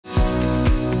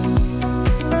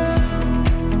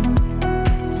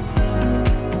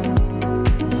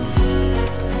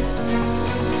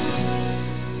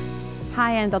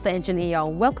I'm Dr. Angeline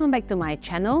Yong. Welcome back to my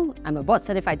channel. I'm a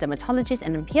board-certified dermatologist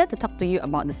and I'm here to talk to you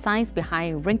about the science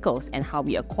behind wrinkles and how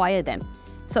we acquire them.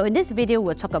 So in this video,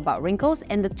 we'll talk about wrinkles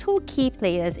and the two key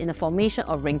players in the formation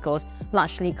of wrinkles,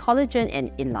 largely collagen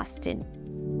and elastin.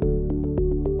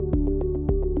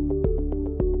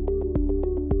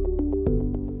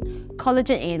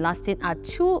 Collagen and elastin are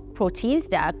two proteins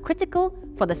that are critical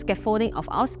for the scaffolding of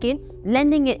our skin,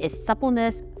 lending it its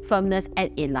suppleness, firmness,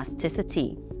 and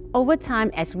elasticity. Over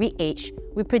time, as we age,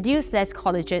 we produce less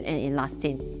collagen and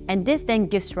elastin, and this then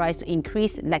gives rise to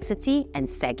increased laxity and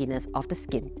sagginess of the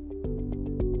skin.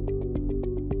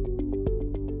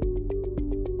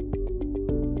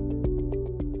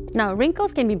 Now,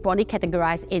 wrinkles can be broadly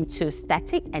categorized into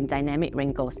static and dynamic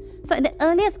wrinkles. So at the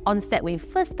earliest onset, when you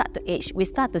first start to age, we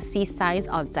start to see signs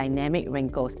of dynamic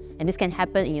wrinkles. And this can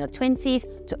happen in your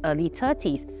 20s to early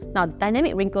 30s. Now,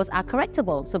 dynamic wrinkles are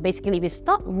correctable. So basically, if you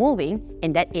stop moving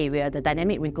in that area, the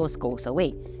dynamic wrinkles goes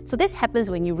away. So this happens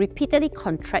when you repeatedly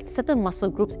contract certain muscle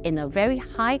groups in a very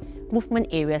high movement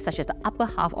area, such as the upper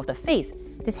half of the face.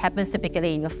 This happens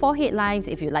typically in your forehead lines,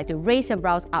 if you like to raise your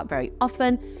brows up very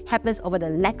often, happens over the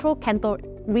lateral canthal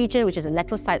region, which is the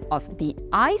lateral side of the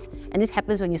eyes, and this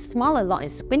happens when you smile a lot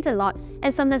and squint a lot,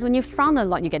 and sometimes when you frown a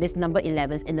lot, you get this number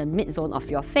 11s in the mid-zone of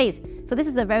your face. So this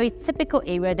is a very typical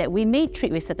area that we may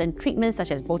treat with certain treatments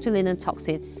such as botulinum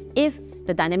toxin if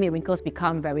the dynamic wrinkles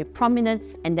become very prominent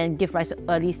and then give rise to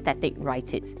early static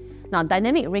rhytids. Now,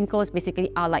 dynamic wrinkles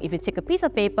basically are like if you take a piece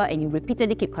of paper and you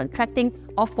repeatedly keep contracting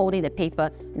or folding the paper.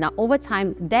 Now, over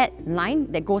time, that line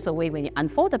that goes away when you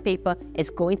unfold the paper is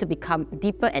going to become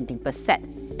deeper and deeper set.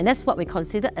 And that's what we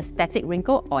consider a static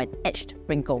wrinkle or an edged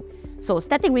wrinkle. So,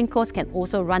 static wrinkles can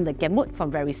also run the gamut from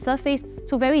very surface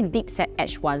to very deep set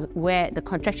edged ones where the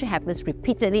contraction happens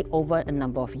repeatedly over a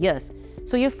number of years.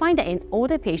 So you find that in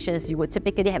older patients, you would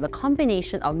typically have a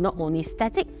combination of not only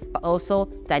static, but also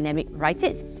dynamic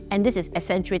rhytids, and this is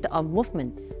accentuated on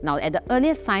movement. Now, at the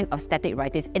earliest sign of static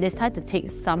rhytids, it is time to take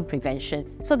some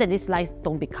prevention so that these lines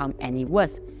don't become any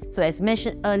worse. So as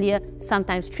mentioned earlier,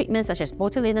 sometimes treatments such as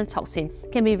botulinum toxin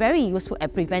can be very useful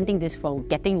at preventing this from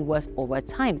getting worse over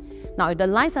time. Now, if the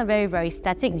lines are very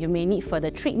static, you may need further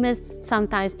treatments.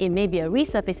 Sometimes it may be a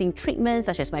resurfacing treatment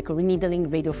such as microneedling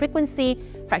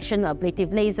radiofrequency, fractional ablative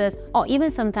lasers, or even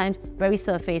sometimes very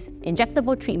surface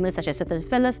injectable treatments such as certain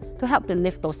fillers to help to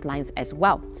lift those lines as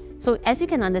well. So as you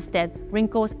can understand,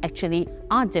 wrinkles actually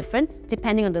are different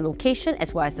depending on the location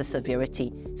as well as the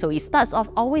severity. So it starts off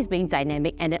always being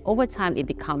dynamic, and then over time it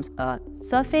becomes a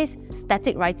surface,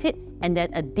 static rhytid, and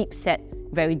then a deep set,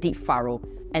 very deep furrow.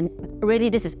 And really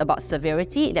this is about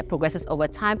severity that progresses over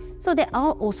time, so there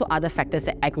are also other factors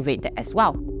that aggravate that as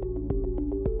well.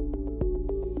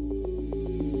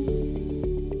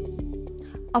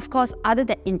 Of course, other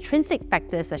than intrinsic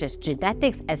factors such as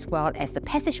genetics as well as the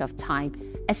passage of time,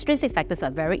 extrinsic factors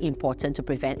are very important to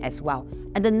prevent as well.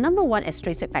 And the number one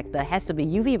extrinsic factor has to be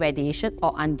UV radiation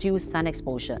or undue sun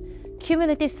exposure.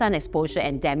 Cumulative sun exposure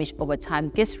and damage over time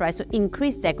gives rise to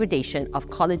increased degradation of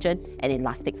collagen and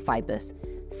elastic fibers.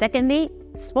 Secondly,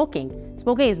 smoking.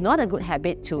 Smoking is not a good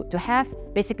habit to have.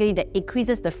 Basically, that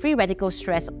increases the free radical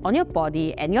stress on your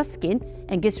body and your skin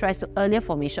and gives rise to earlier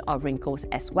formation of wrinkles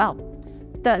as well.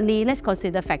 Thirdly, let's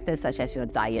consider factors such as your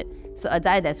diet. So a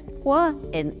diet that's poor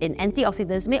in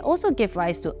antioxidants may also give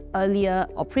rise to earlier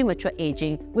or premature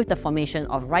aging with the formation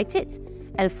of rhytids.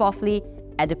 And fourthly,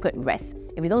 adequate rest.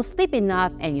 If you don't sleep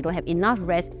enough and you don't have enough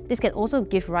rest, this can also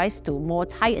give rise to more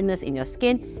tiredness in your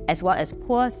skin, as well as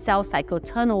poor cell cycle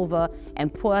turnover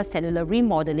and poor cellular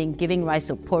remodeling, giving rise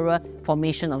to poorer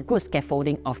formation of good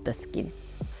scaffolding of the skin.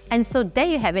 And so there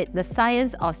you have it, the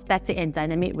science of static and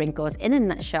dynamic wrinkles in a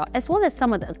nutshell, as well as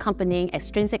some of the accompanying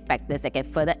extrinsic factors that can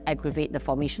further aggravate the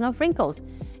formation of wrinkles.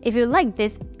 If you like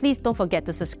this, please don't forget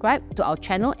to subscribe to our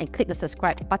channel and click the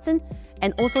subscribe button.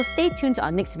 And also stay tuned to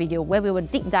our next video where we will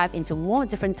deep dive into more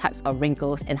different types of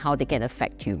wrinkles and how they can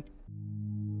affect you.